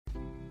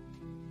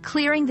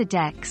Clearing the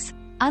decks,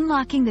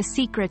 unlocking the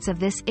secrets of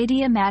this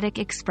idiomatic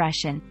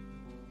expression.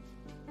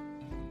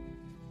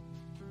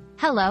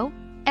 Hello,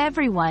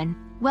 everyone.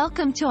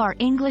 Welcome to our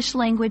English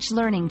language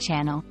learning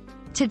channel.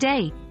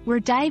 Today,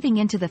 we're diving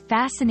into the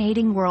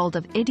fascinating world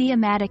of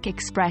idiomatic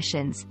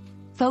expressions,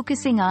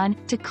 focusing on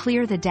to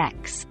clear the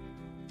decks.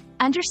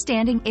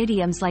 Understanding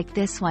idioms like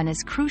this one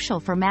is crucial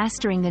for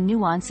mastering the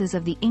nuances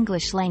of the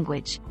English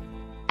language,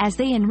 as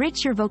they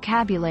enrich your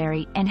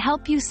vocabulary and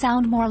help you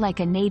sound more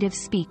like a native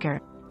speaker.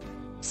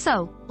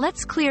 So,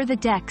 let's clear the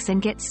decks and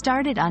get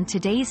started on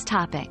today's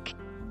topic.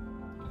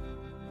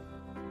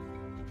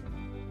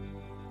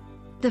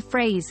 The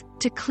phrase,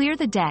 to clear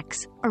the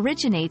decks,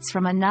 originates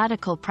from a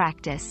nautical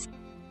practice.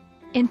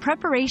 In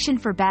preparation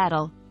for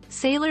battle,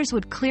 sailors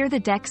would clear the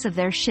decks of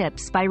their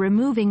ships by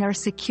removing or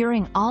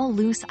securing all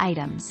loose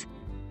items.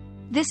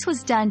 This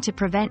was done to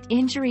prevent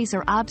injuries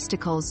or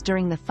obstacles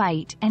during the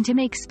fight and to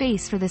make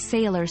space for the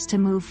sailors to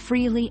move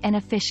freely and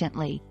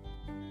efficiently.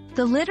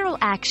 The literal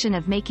action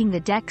of making the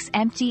decks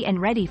empty and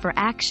ready for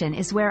action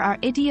is where our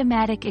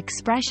idiomatic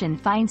expression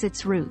finds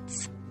its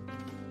roots.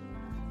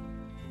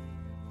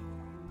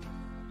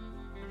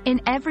 In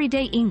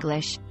everyday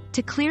English,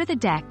 to clear the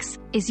decks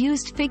is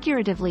used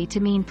figuratively to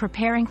mean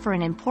preparing for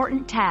an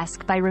important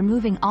task by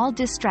removing all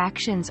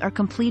distractions or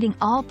completing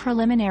all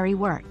preliminary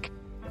work.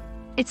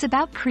 It's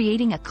about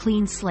creating a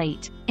clean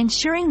slate,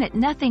 ensuring that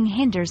nothing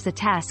hinders the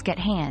task at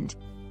hand.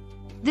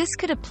 This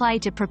could apply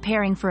to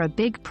preparing for a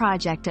big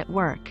project at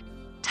work,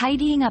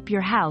 tidying up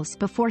your house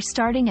before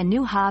starting a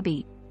new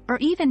hobby, or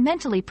even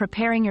mentally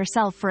preparing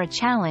yourself for a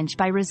challenge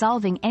by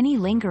resolving any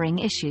lingering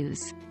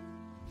issues.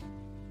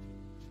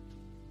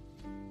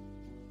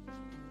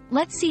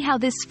 Let's see how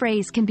this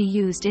phrase can be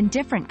used in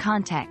different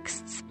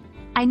contexts.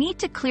 I need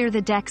to clear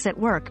the decks at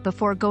work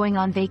before going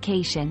on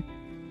vacation.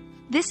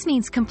 This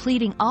means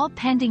completing all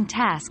pending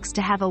tasks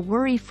to have a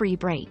worry-free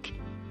break.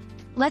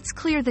 Let's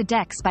clear the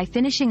decks by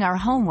finishing our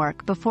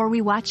homework before we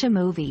watch a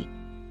movie.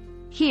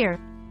 Here,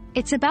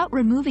 it's about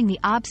removing the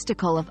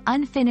obstacle of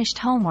unfinished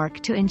homework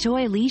to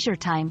enjoy leisure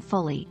time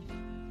fully.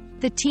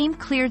 The team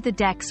cleared the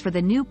decks for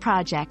the new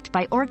project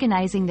by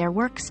organizing their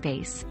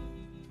workspace.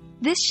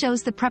 This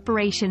shows the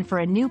preparation for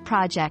a new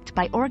project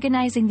by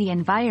organizing the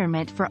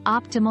environment for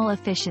optimal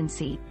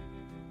efficiency.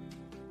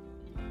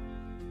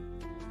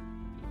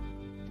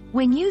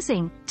 When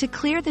using to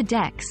clear the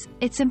decks,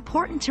 it's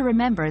important to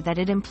remember that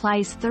it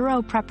implies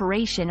thorough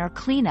preparation or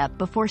cleanup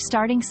before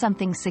starting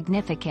something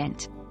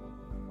significant.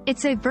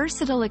 It's a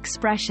versatile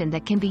expression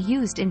that can be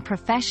used in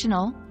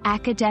professional,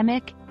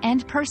 academic,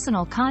 and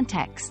personal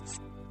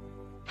contexts.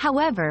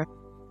 However,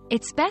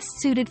 it's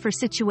best suited for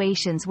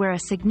situations where a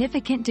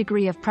significant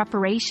degree of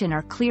preparation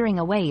or clearing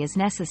away is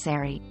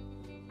necessary.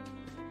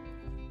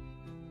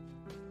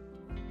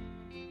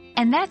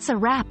 And that's a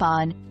wrap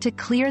on to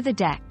clear the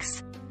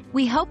decks.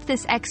 We hope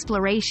this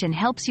exploration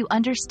helps you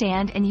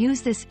understand and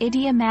use this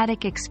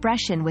idiomatic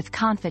expression with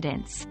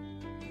confidence.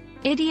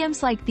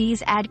 Idioms like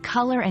these add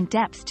color and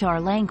depth to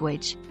our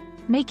language,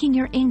 making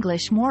your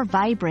English more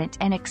vibrant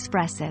and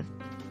expressive.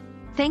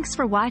 Thanks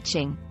for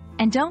watching,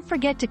 and don't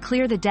forget to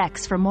clear the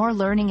decks for more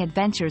learning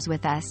adventures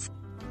with us.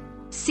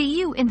 See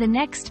you in the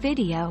next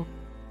video.